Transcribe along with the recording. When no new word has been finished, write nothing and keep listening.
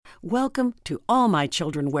Welcome to All My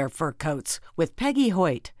Children Wear Fur Coats with Peggy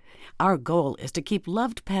Hoyt. Our goal is to keep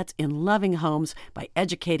loved pets in loving homes by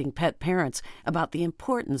educating pet parents about the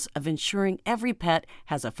importance of ensuring every pet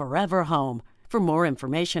has a forever home. For more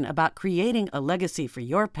information about creating a legacy for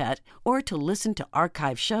your pet or to listen to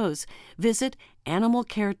archive shows, visit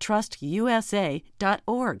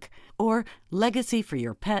animalcaretrustusa.org or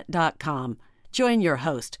legacyforyourpet.com. Join your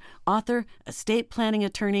host, author, estate planning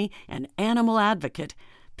attorney, and animal advocate,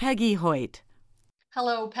 Peggy Hoyt.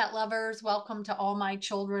 Hello, pet lovers. Welcome to All My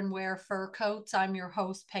Children Wear Fur Coats. I'm your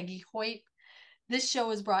host, Peggy Hoyt. This show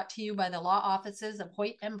is brought to you by the law offices of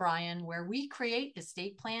Hoyt and Bryan, where we create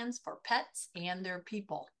estate plans for pets and their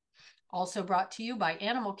people. Also brought to you by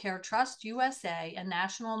Animal Care Trust USA, a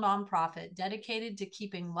national nonprofit dedicated to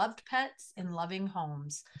keeping loved pets in loving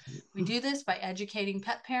homes. We do this by educating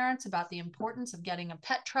pet parents about the importance of getting a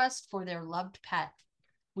pet trust for their loved pet.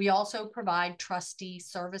 We also provide trustee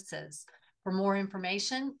services. For more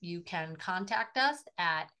information, you can contact us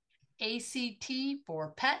at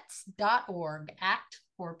actforpets.org,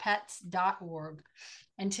 actforpets.org.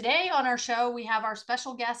 And today on our show, we have our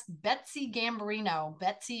special guest, Betsy Gambarino.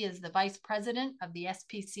 Betsy is the Vice President of the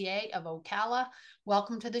SPCA of Ocala.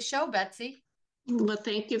 Welcome to the show, Betsy. Well,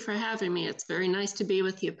 thank you for having me. It's very nice to be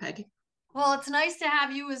with you, Peggy. Well, it's nice to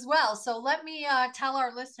have you as well. So let me tell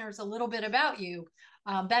our listeners a little bit about you.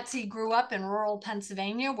 Betsy grew up in rural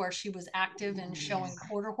Pennsylvania, where she was active in showing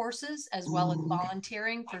quarter horses, as well as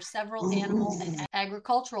volunteering for several animal and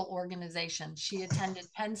agricultural organizations. She attended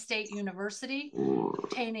Penn State University,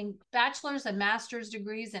 obtaining bachelor's and master's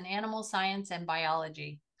degrees in animal science and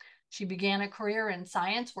biology. She began a career in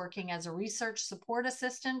science, working as a research support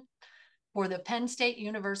assistant for the Penn State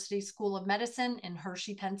University School of Medicine in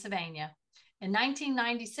Hershey, Pennsylvania. In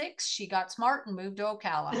 1996, she got smart and moved to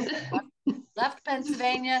Ocala, left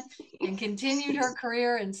Pennsylvania, and continued her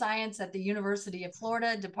career in science at the University of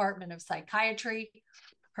Florida Department of Psychiatry.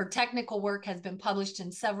 Her technical work has been published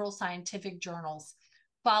in several scientific journals.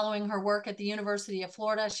 Following her work at the University of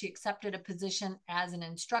Florida, she accepted a position as an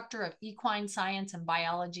instructor of equine science and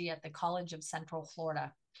biology at the College of Central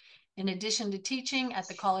Florida. In addition to teaching at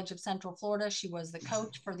the College of Central Florida, she was the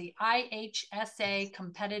coach for the IHSA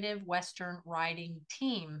competitive Western riding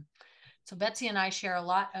team. So Betsy and I share a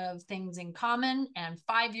lot of things in common. And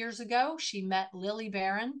 5 years ago, she met Lily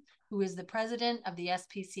Barron, who is the president of the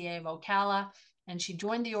SPCA of Ocala. And she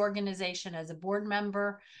joined the organization as a board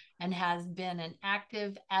member and has been an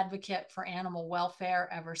active advocate for animal welfare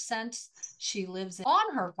ever since. She lives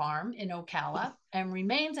on her farm in Ocala and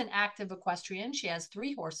remains an active equestrian. She has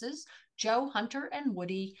 3 horses, Joe, Hunter, and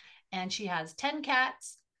Woody, and she has 10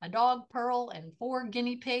 cats, a dog, Pearl, and 4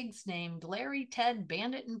 guinea pigs named Larry, Ted,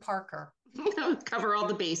 Bandit, and Parker. Cover all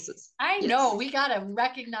the bases. I know, we got to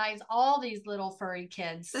recognize all these little furry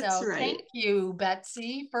kids. That's so right. Thank you,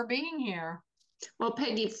 Betsy, for being here. Well,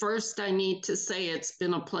 Peggy, first I need to say it's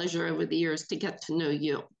been a pleasure over the years to get to know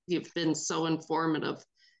you. You've been so informative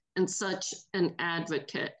and such an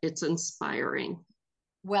advocate. It's inspiring.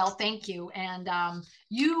 Well, thank you. And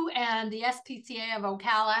you and the SPCA of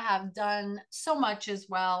Ocala have done so much as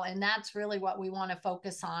well. And that's really what we want to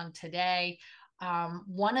focus on today.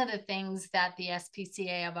 One of the things that the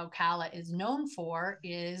SPCA of Ocala is known for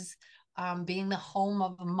is being the home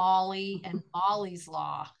of Molly and Molly's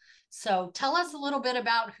Law. So tell us a little bit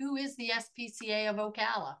about who is the SPCA of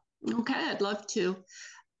Ocala. Okay, I'd love to.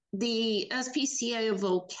 The SPCA of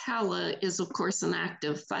Ocala is, of course, an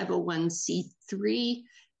active 501c3.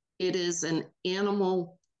 It is an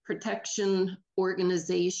animal protection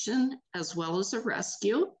organization as well as a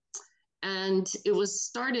rescue. And it was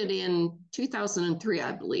started in 2003,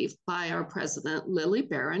 I believe, by our president, Lily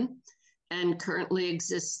Barron, and currently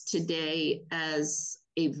exists today as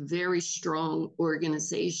a very strong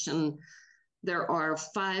organization. There are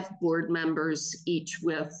 5 board members, each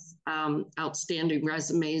with outstanding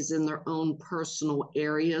resumes in their own personal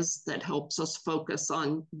areas that helps us focus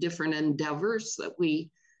on different endeavors that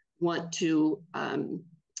we want to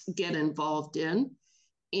get involved in.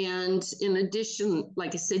 And in addition,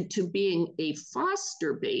 like I said, to being a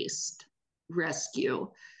foster-based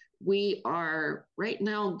rescue, we are right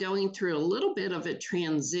now going through a little bit of a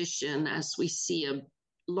transition as we see a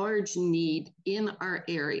large need in our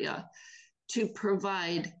area to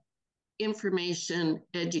provide information,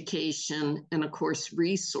 education, and of course,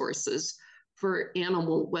 resources for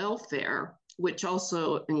animal welfare, which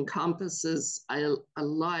also encompasses a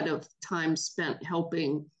lot of time spent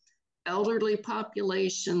helping elderly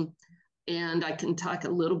population. And I can talk a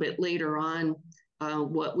little bit later on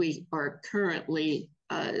what we are currently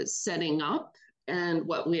setting up and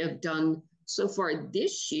what we have done so far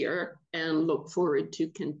this year and look forward to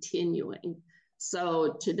continuing.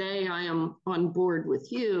 So today I am on board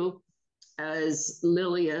with you as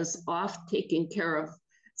Lily is off taking care of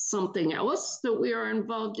something else that we are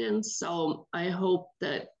involved in. So I hope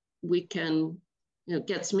that we can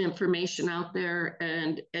get some information out there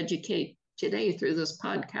and educate today through this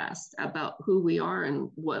podcast about who we are and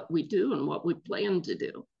what we do and what we plan to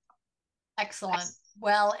do. Excellent.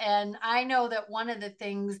 Well, and I know that one of the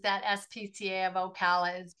things that SPCA of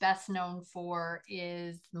Ocala is best known for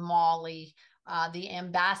is Molly, the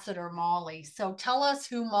ambassador Molly. So tell us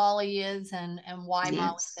who Molly is and why Yes.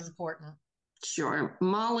 Molly's important. Sure.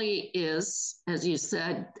 Molly is, as you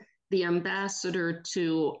said, the ambassador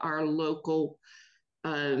to our local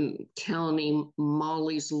county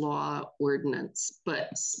Molly's Law ordinance, but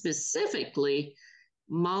specifically,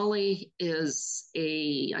 Molly is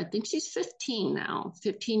I think she's 15 now,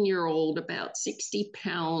 15-year-old, about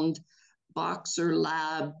 60-pound boxer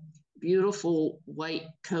lab, beautiful white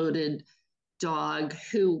coated dog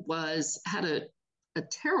who had a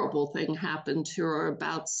terrible thing happen to her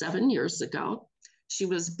about 7 years ago. She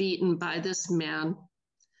was beaten by this man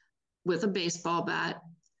with a baseball bat,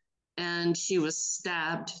 and she was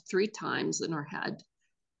stabbed 3 times in her head.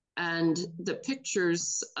 And the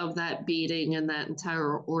pictures of that beating and that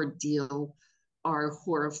entire ordeal are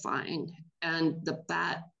horrifying. And the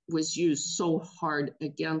bat was used so hard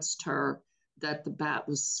against her that the bat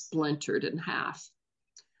was splintered in half.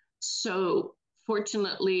 So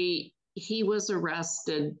fortunately, he was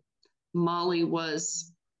arrested. Molly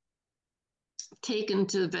was taken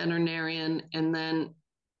to the veterinarian, and then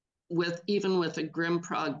even with a grim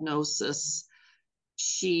prognosis,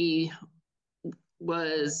 she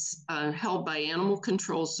was held by Animal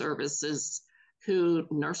Control Services, who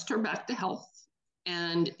nursed her back to health,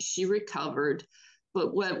 and she recovered.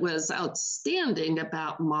 But what was outstanding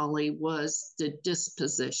about Molly was the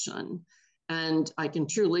disposition. And I can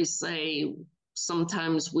truly say,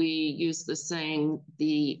 sometimes we use the saying,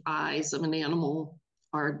 the eyes of an animal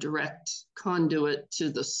are a direct conduit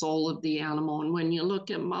to the soul of the animal. And when you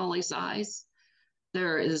look at Molly's eyes,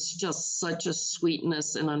 there is just such a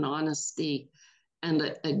sweetness and an honesty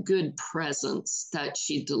and a good presence that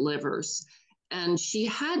she delivers. And she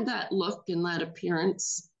had that look and that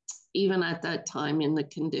appearance, even at that time in the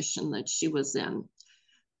condition that she was in.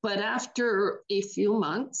 But after a few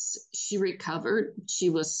months, she recovered.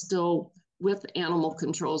 She was still with Animal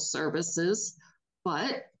Control Services,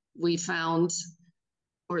 but they found,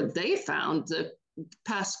 the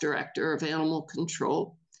past director of Animal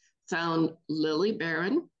Control found Lily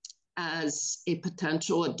Barron as a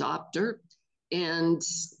potential adopter. And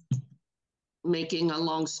making a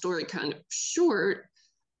long story kind of short,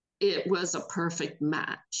 it was a perfect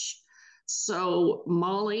match. So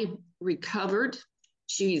Molly recovered.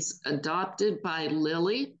 She's adopted by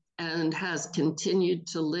Lily and has continued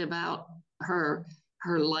to live out her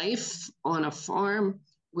life on a farm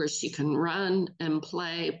where she can run and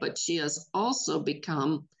play, but she has also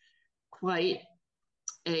become quite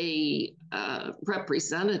a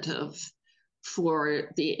representative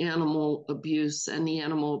for the animal abuse and the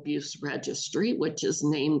animal abuse registry, which is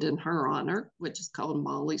named in her honor, which is called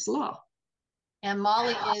Molly's Law. And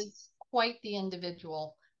Molly is quite the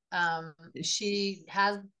individual. She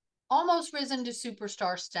has almost risen to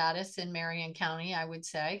superstar status in Marion County, I would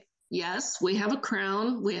say. Yes, we have a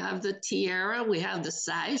crown, we have the tiara, we have the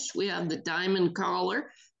sash, we have the diamond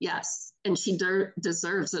collar. Yes, and she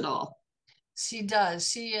deserves it all. She does.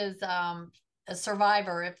 She is a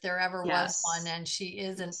survivor, if there ever was one, and she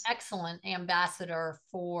is an excellent ambassador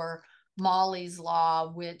for Molly's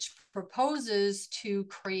Law, which proposes to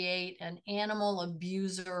create an animal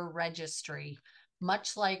abuser registry,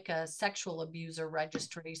 much like a sexual abuser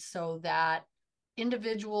registry, so that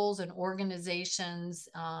individuals and organizations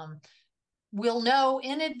will know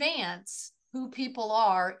in advance who people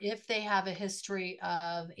are if they have a history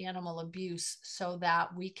of animal abuse, so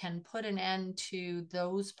that we can put an end to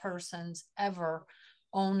those persons ever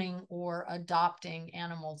owning or adopting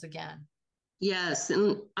animals again. Yes,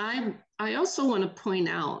 and I also want to point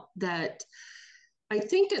out that I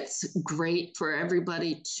think it's great for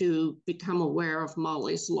everybody to become aware of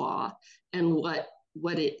Molly's Law and what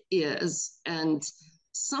it is. And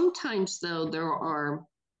sometimes, though, there are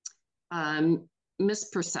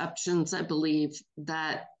misperceptions, I believe,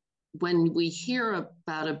 that when we hear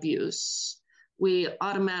about abuse, we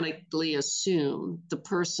automatically assume the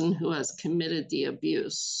person who has committed the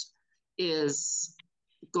abuse is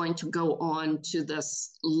going to go on to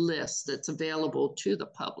this list that's available to the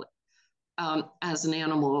public as an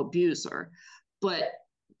animal abuser. But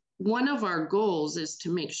one of our goals is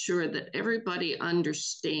to make sure that everybody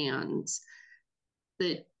understands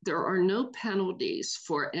that there are no penalties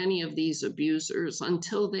for any of these abusers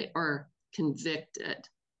until they are convicted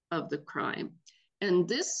of the crime. And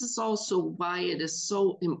this is also why it is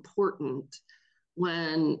so important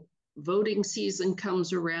when voting season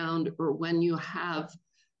comes around, or when you have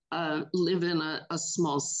live in a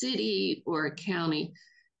small city or a county,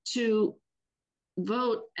 to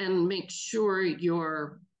vote and make sure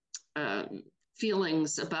your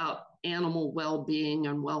feelings about animal well-being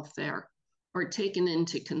and welfare are taken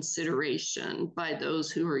into consideration by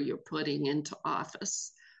those who are you're putting into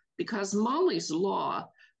office. Because Molly's Law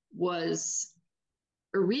was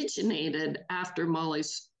originated after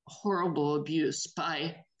Molly's horrible abuse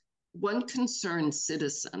by one concerned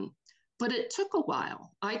citizen, but it took a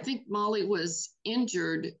while. I think Molly was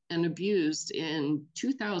injured and abused in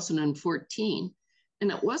 2014,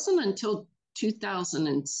 and it wasn't until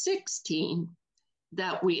 2016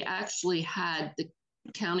 that we actually had the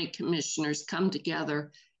county commissioners come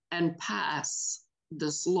together and pass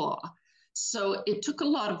this law. So it took a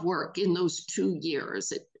lot of work in those 2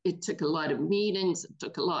 years. It took a lot of meetings, it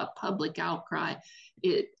took a lot of public outcry.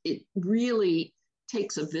 It really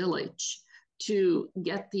takes a village to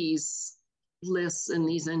get these lists and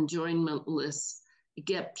these enjoyment lists,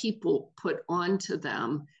 get people put onto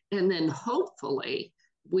them. And then hopefully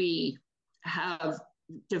we have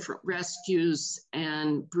different rescues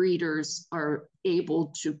and breeders are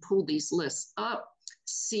able to pull these lists up,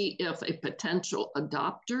 see if a potential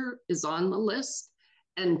adopter is on the list,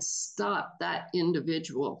 and stop that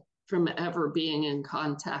individual from ever being in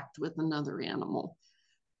contact with another animal.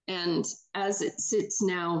 And as it sits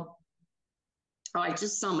now, I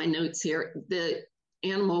just saw my notes here, the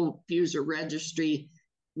Animal Abuser Registry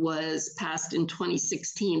was passed in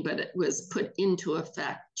 2016, but it was put into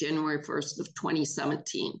effect January 1st of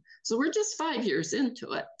 2017. So we're just 5 years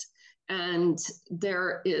into it. And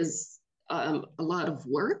there is a lot of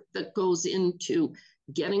work that goes into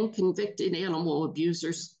getting convicted animal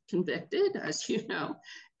abusers convicted, as you know,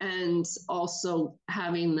 and also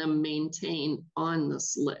having them maintain on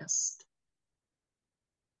this list.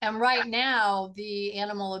 And right now, the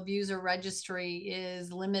Animal Abuser Registry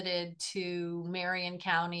is limited to Marion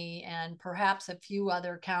County and perhaps a few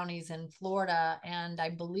other counties in Florida. And I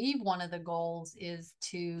believe one of the goals is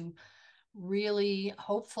to really,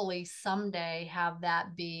 hopefully someday, have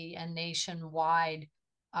that be a nationwide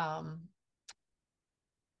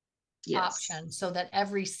option, so that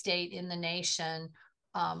every state in the nation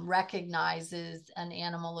recognizes an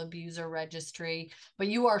animal abuser registry. But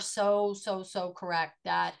you are so correct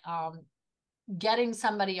that getting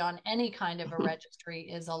somebody on any kind of a registry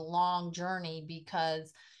is a long journey,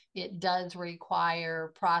 because it does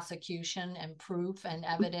require prosecution and proof and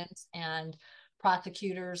evidence, and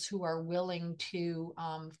prosecutors who are willing to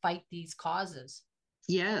fight these causes.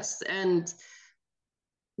 Yes, and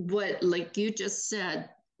what, like you just said,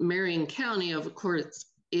 Marion County, of course,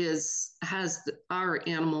 has our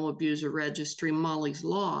animal abuser registry, Molly's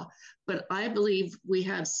Law, but I believe we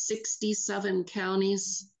have 67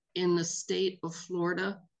 counties in the state of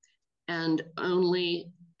Florida, and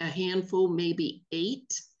only a handful, maybe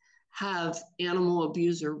 8, have animal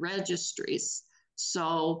abuser registries.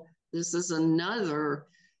 So this is another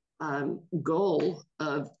goal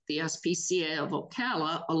of the SPCA of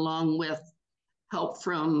Ocala, along with help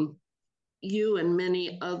from you and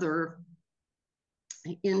many other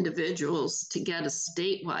individuals, to get a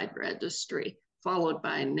statewide registry followed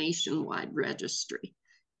by a nationwide registry.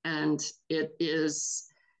 And it is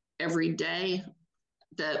every day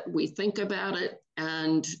that we think about it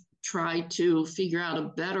and try to figure out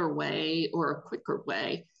a better way or a quicker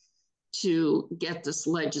way to get this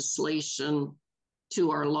legislation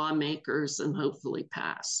to our lawmakers and hopefully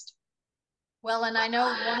passed. Well, and I know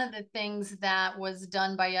one of the things that was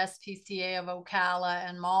done by SPCA of Ocala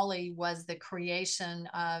and Molly was the creation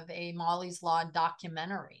of a Molly's Law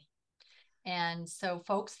documentary. And so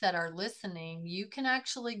folks that are listening, you can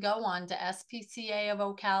actually go on to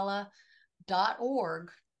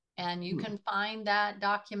spcaofocala.org and you can find that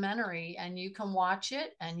documentary, and you can watch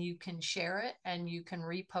it, and you can share it, and you can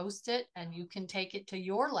repost it, and you can take it to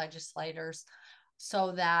your legislators,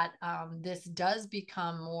 so that this does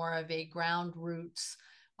become more of a ground roots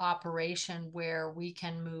operation where we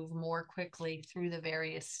can move more quickly through the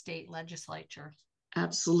various state legislatures.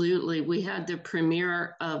 Absolutely. We had the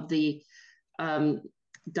premiere of the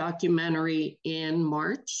documentary in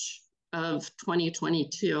March of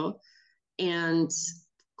 2022. And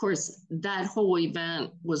of course, that whole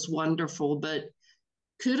event was wonderful, but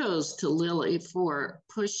kudos to Lily for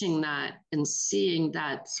pushing that and seeing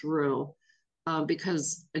that through.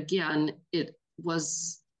 Because again, it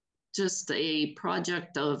was just a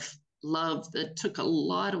project of love that took a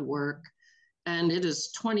lot of work. And it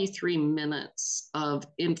is 23 minutes of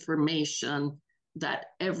information that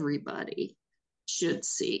everybody should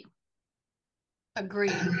see.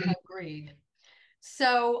 Agreed. Agreed.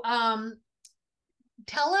 So,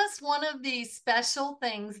 tell us one of the special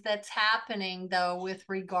things that's happening, though, with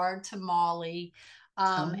regard to Molly,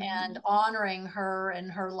 and honoring her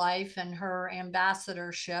and her life and her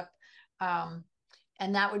ambassadorship.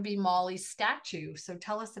 And that would be Molly's statue. So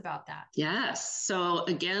tell us about that. Yes. So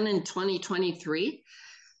again, in 2023,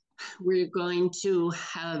 we're going to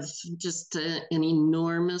have just an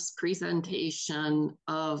enormous presentation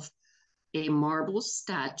of a marble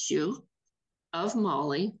statue of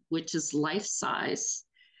Molly, which is life-size.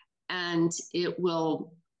 And it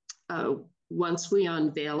will, once we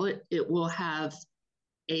unveil it, it will have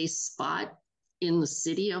a spot in the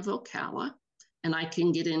city of Ocala. And I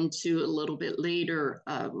can get into a little bit later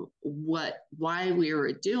why we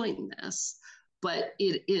are doing this. But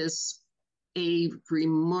it is a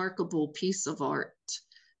remarkable piece of art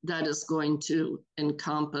that is going to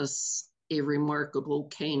encompass a remarkable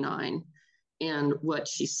canine and what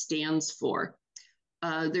she stands for.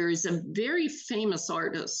 There is a very famous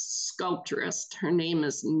artist, sculptress. Her name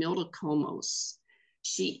is Nilda Comos.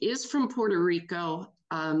 She is from Puerto Rico,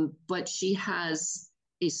 but she has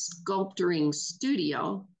a sculpturing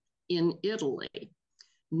studio in Italy.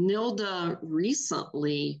 Nilda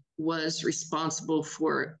recently was responsible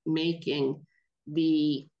for making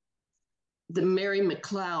the Mary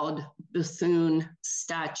McLeod Bethune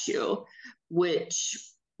statue, which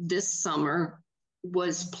this summer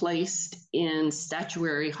was placed in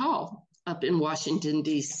Statuary Hall up in Washington,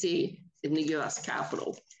 D.C., in the U.S.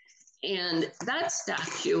 Capitol. And that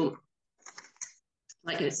statue,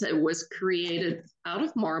 like I said, was created out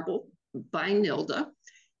of marble by Nilda,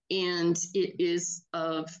 and it is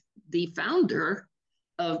of the founder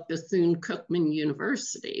of Bethune-Cookman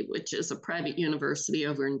University, which is a private university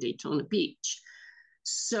over in Daytona Beach.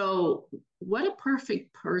 So what a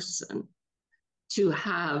perfect person to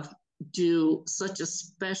have do such a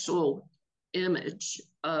special image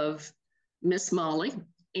of Miss Molly.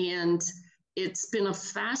 And it's been a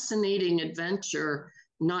fascinating adventure,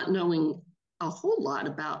 not knowing a whole lot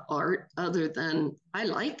about art other than I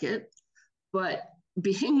like it, but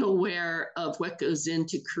being aware of what goes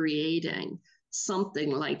into creating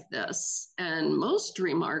something like this. And most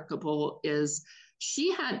remarkable is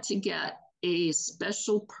she had to get a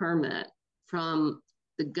special permit from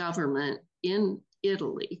the government in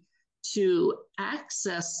Italy to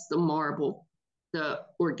access the marble, the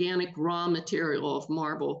organic raw material of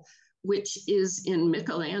marble, which is in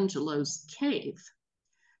Michelangelo's cave.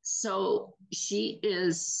 So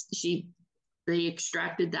they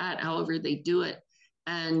extracted that, however they do it,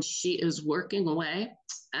 and she is working away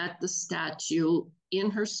at the statue in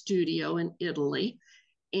her studio in Italy.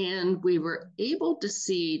 And we were able to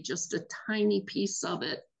see just a tiny piece of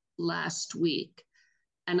it last week.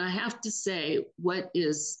 And I have to say, what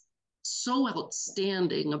is so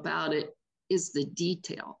outstanding about it is the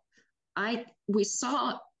detail. We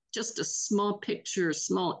saw just a small picture,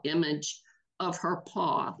 small image of her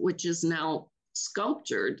paw, which is now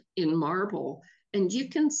sculptured in marble. And you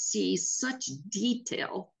can see such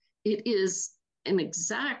detail. It is an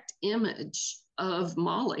exact image of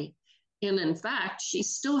Molly. And in fact, she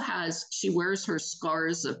wears her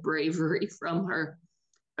scars of bravery from her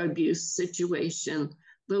abuse situation.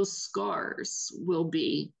 Those scars will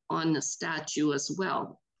be on the statue as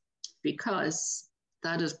well, because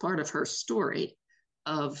that is part of her story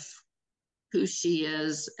of who she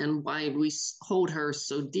is and why we hold her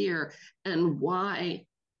so dear, and why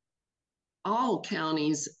all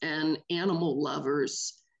counties and animal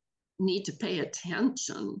lovers need to pay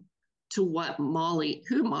attention to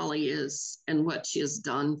who Molly is and what she has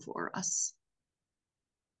done for us.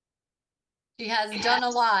 She has done a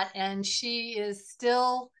lot, and she is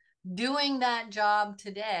still doing that job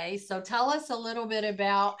today. So tell us a little bit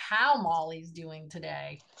about how Molly's doing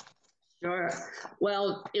today. Sure.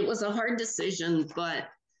 Well, it was a hard decision, but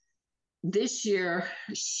this year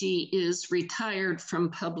she is retired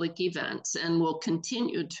from public events and will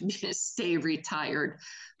continue to stay retired.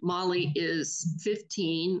 Molly is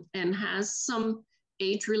 15 and has some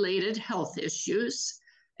age-related health issues.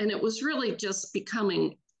 And it was really just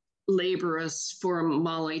becoming laborious for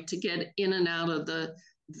Molly to get in and out of the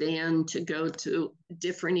van to go to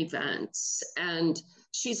different events. And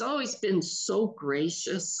she's always been so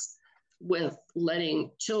gracious with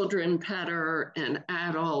letting children pet her and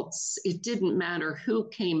adults. It didn't matter who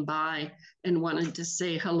came by and wanted to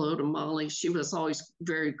say hello to Molly. She was always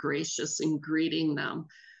very gracious in greeting them.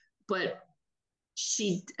 But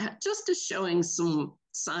she just is showing some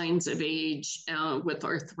signs of age with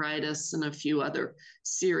arthritis and a few other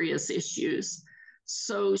serious issues.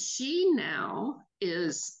 So she now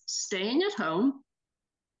is staying at home.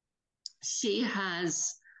 She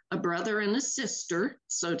has a brother and a sister,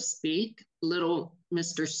 so to speak, little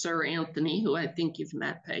Mr. Sir Anthony, who I think you've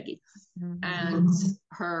met, Peggy. Mm-hmm. And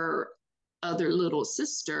her other little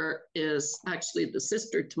sister is actually the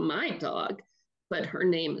sister to my dog, but her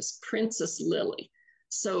name is Princess Lily.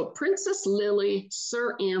 So Princess Lily,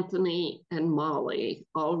 Sir Anthony, and Molly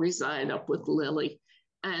all reside up with Lily.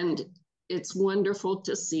 And it's wonderful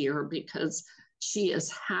to see her because she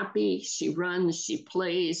is happy. She runs, she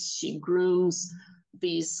plays, she grooms.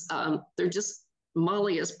 These, they're just,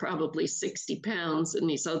 Molly is probably 60 pounds and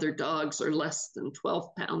these other dogs are less than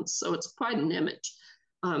 12 pounds. So it's quite an image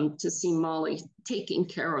to see Molly taking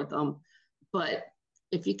care of them. But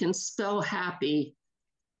if you can spell happy,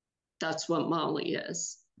 that's what Molly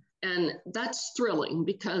is. And that's thrilling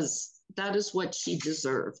because that is what she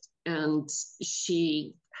deserved. And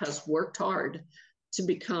she has worked hard to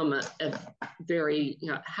become a very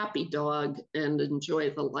happy dog and enjoy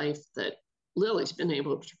the life that Lily's been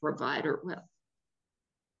able to provide her with.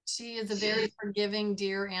 She is a very forgiving,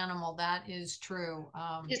 dear animal. That is true.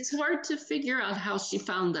 It's hard to figure out how she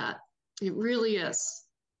found that. It really is.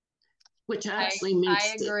 Which actually makes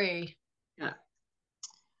I agree. Yeah.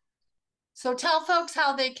 So tell folks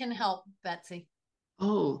how they can help, Betsy.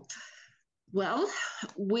 Oh, well,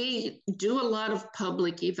 we do a lot of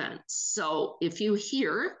public events. So if you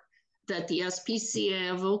hear that the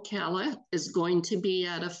SPCA of Ocala is going to be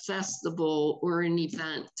at a festival or an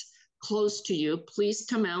event close to you, please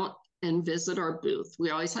come out and visit our booth. We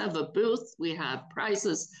always have a booth, we have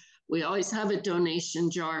prizes, we always have a donation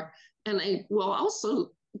jar. And I will also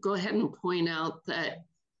go ahead and point out that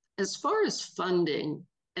as far as funding,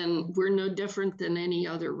 and we're no different than any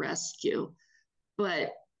other rescue,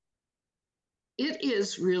 but it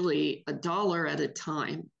is really $1 at a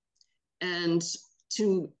time. And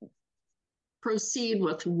to proceed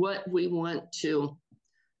with what we want to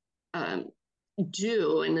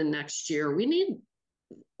do in the next year,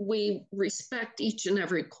 we respect each and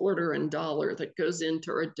every quarter and dollar that goes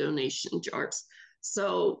into our donation jars.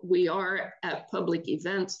 So we are at public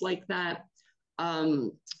events like that.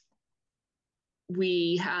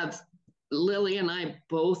 We have, Lily and I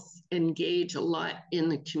both engage a lot in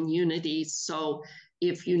the community. So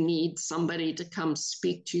if you need somebody to come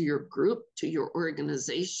speak to your group, to your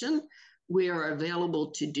organization, we are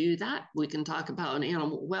available to do that. We can talk about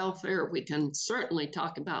animal welfare. We can certainly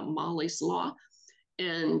talk about Molly's Law.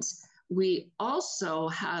 And we also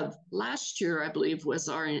have, last year, I believe, was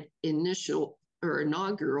our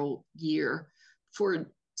inaugural year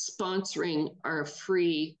for sponsoring our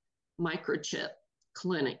free microchip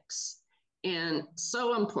clinics. And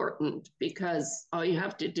so important because all you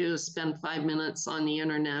have to do is spend 5 minutes on the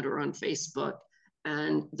internet or on Facebook,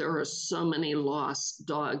 and there are so many lost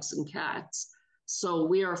dogs and cats. So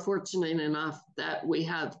we are fortunate enough that we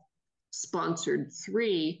have sponsored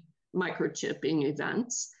 3 microchipping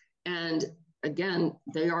events. And again,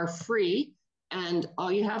 they are free. And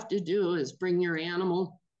all you have to do is bring your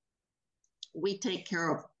animal. We take care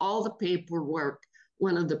of all the paperwork.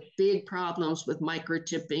 One of the big problems with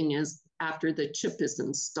microchipping is after the chip is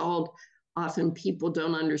installed, often people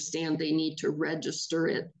don't understand they need to register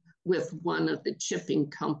it with one of the chipping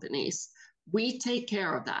companies. We take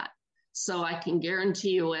care of that. So I can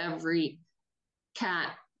guarantee you every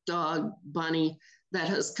cat, dog, bunny that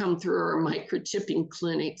has come through our microchipping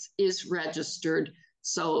clinics is registered.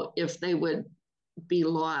 So if they would be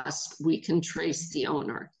lost, we can trace the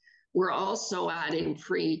owner. We're also adding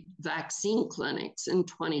free vaccine clinics in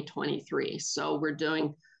 2023. So we're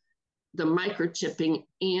doing the microchipping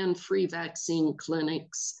and free vaccine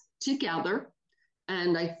clinics together.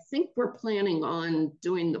 And I think we're planning on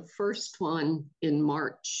doing the first one in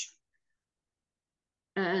March.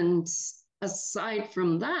 And aside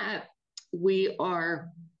from that, we are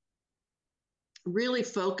really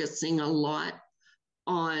focusing a lot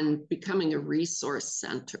on becoming a resource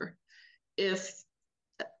center. If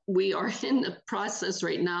we are in the process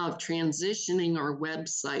right now of transitioning our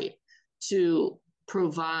website to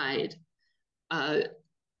provide,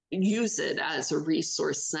 use it as a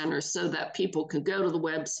resource center so that people can go to the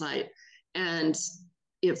website, and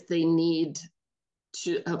if they need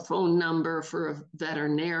a phone number for a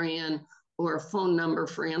veterinarian or a phone number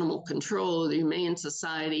for animal control, the Humane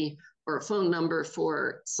Society, or a phone number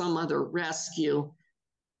for some other rescue,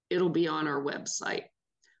 it'll be on our website.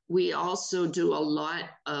 We also do a lot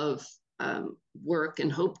of work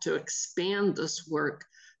and hope to expand this work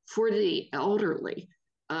for the elderly.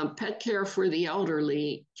 pet care for the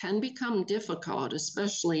elderly can become difficult,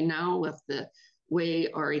 especially now with the way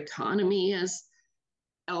our economy is.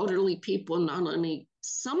 Elderly people not only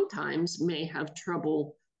sometimes may have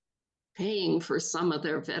trouble paying for some of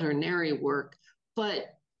their veterinary work,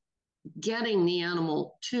 but getting the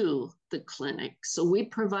animal to the clinic. So we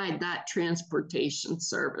provide that transportation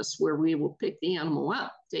service where we will pick the animal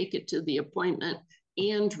up, take it to the appointment,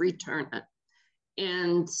 and return it.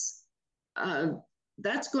 And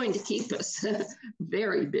that's going to keep us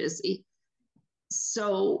very busy.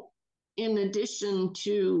 So in addition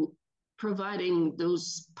to providing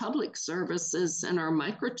those public services and our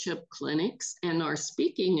microchip clinics and our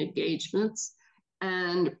speaking engagements,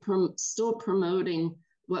 and still promoting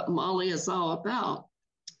what Molly is all about,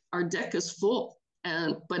 our deck is full.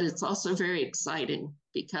 But it's also very exciting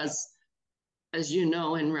because, as you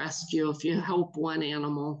know, in rescue, if you help one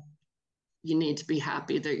animal, you need to be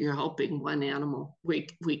happy that you're helping one animal. We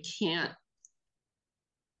can't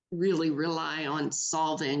really rely on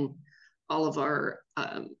solving all of our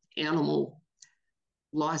animal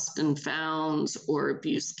lost and founds or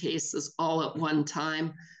abuse cases all at one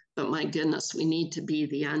time. But my goodness, we need to be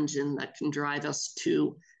the engine that can drive us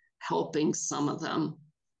to helping some of them.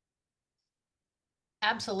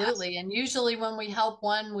 Absolutely. And usually when we help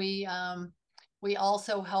one, we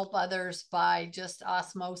also help others by just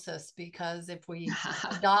osmosis, because if we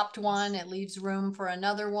adopt one, it leaves room for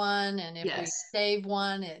another one. And if we save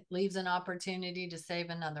one, it leaves an opportunity to save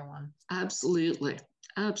another one. Absolutely.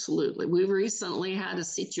 Absolutely. We recently had a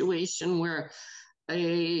situation where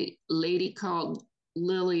a lady called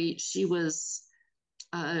Lily, she was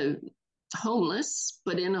homeless,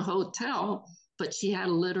 but in a hotel, but she had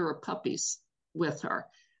a litter of puppies with her.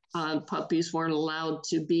 Puppies weren't allowed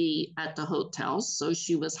to be at the hotels, so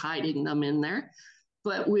she was hiding them in there.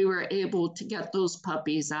 But we were able to get those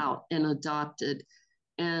puppies out and adopted.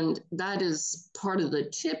 And that is part of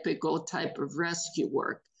the typical type of rescue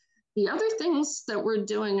work. The other things that we're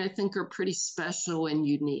doing, I think, are pretty special and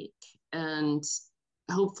unique. And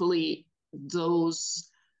hopefully those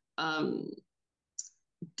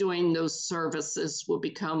doing those services will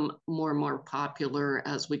become more and more popular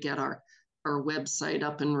as we get our website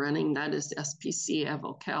up and running. That is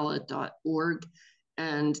spcavocala.org.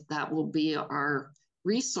 And that will be our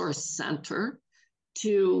resource center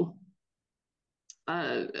to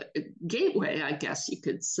gateway, I guess you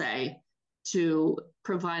could say, to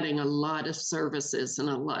providing a lot of services in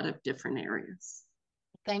a lot of different areas.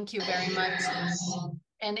 Thank you very much.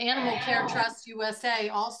 And Animal Care Trust USA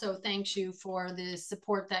also thanks you for the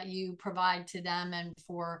support that you provide to them, and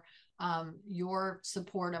for your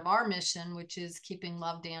support of our mission, which is keeping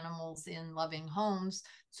loved animals in loving homes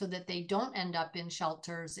so that they don't end up in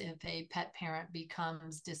shelters if a pet parent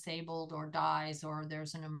becomes disabled or dies or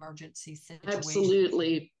there's an emergency situation.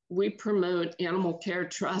 Absolutely. We promote Animal Care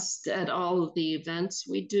Trust at all of the events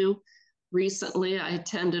we do. Recently, I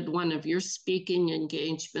attended one of your speaking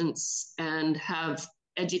engagements and have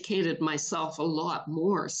educated myself a lot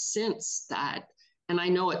more since that. And I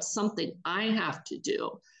know it's something I have to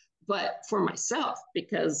do, but for myself,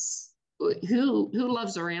 because who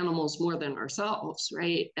loves our animals more than ourselves,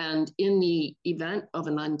 right? And in the event of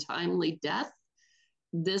an untimely death,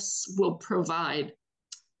 this will provide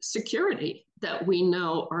security that we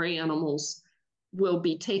know our animals will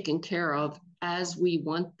be taken care of as we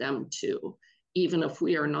want them to, even if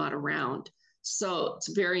we are not around. So it's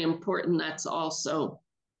very important. That's also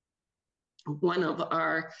one of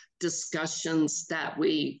our discussions that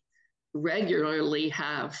we regularly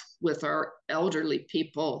have with our elderly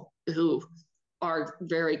people who are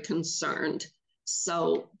very concerned.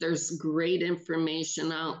 So there's great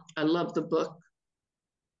information out. I love the book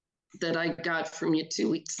that I got from you 2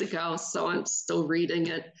 weeks ago, so I'm still reading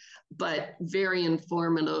it, but very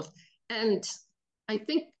informative. And I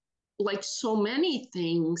think, like so many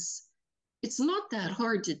things, it's not that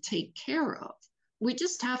hard to take care of. We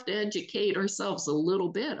just have to educate ourselves a little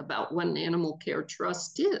bit about what an Animal Care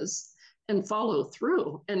Trust is and follow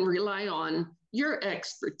through and rely on your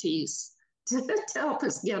expertise to help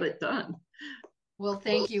us get it done. Well,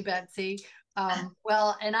 thank you, Betsy.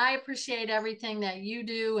 Well, and I appreciate everything that you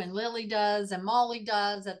do and Lily does and Molly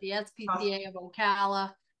does at the SPCA of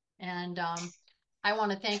Ocala. And I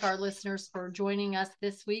want to thank our listeners for joining us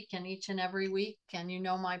this week and each and every week. And you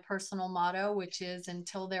know my personal motto, which is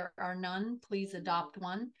until there are none, please adopt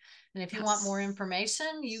one. And if you want more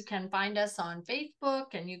information, you can find us on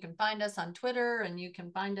Facebook, and you can find us on Twitter, and you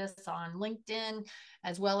can find us on LinkedIn,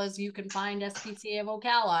 as well as you can find SPCA of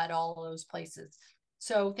Ocala at all those places.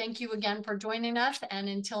 So thank you again for joining us. And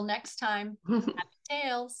until next time, happy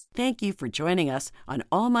tales. Thank you for joining us on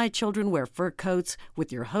All My Children Wear Fur Coats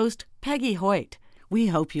with your host, Peggy Hoyt. We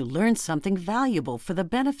hope you learned something valuable for the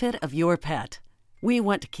benefit of your pet. We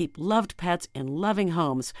want to keep loved pets in loving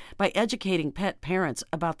homes by educating pet parents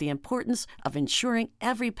about the importance of ensuring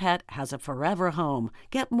every pet has a forever home.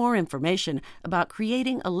 Get more information about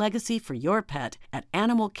creating a legacy for your pet at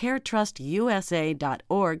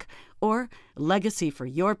animalcaretrustusa.org or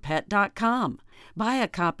legacyforyourpet.com. Buy a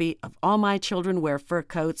copy of All My Children Wear Fur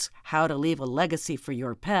Coats, How to Leave a Legacy for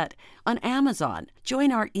Your Pet on Amazon.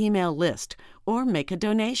 Join our email list or make a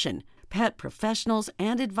donation. Pet professionals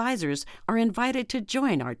and advisors are invited to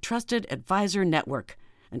join our Trusted Advisor Network.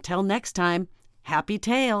 Until next time, happy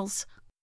tales!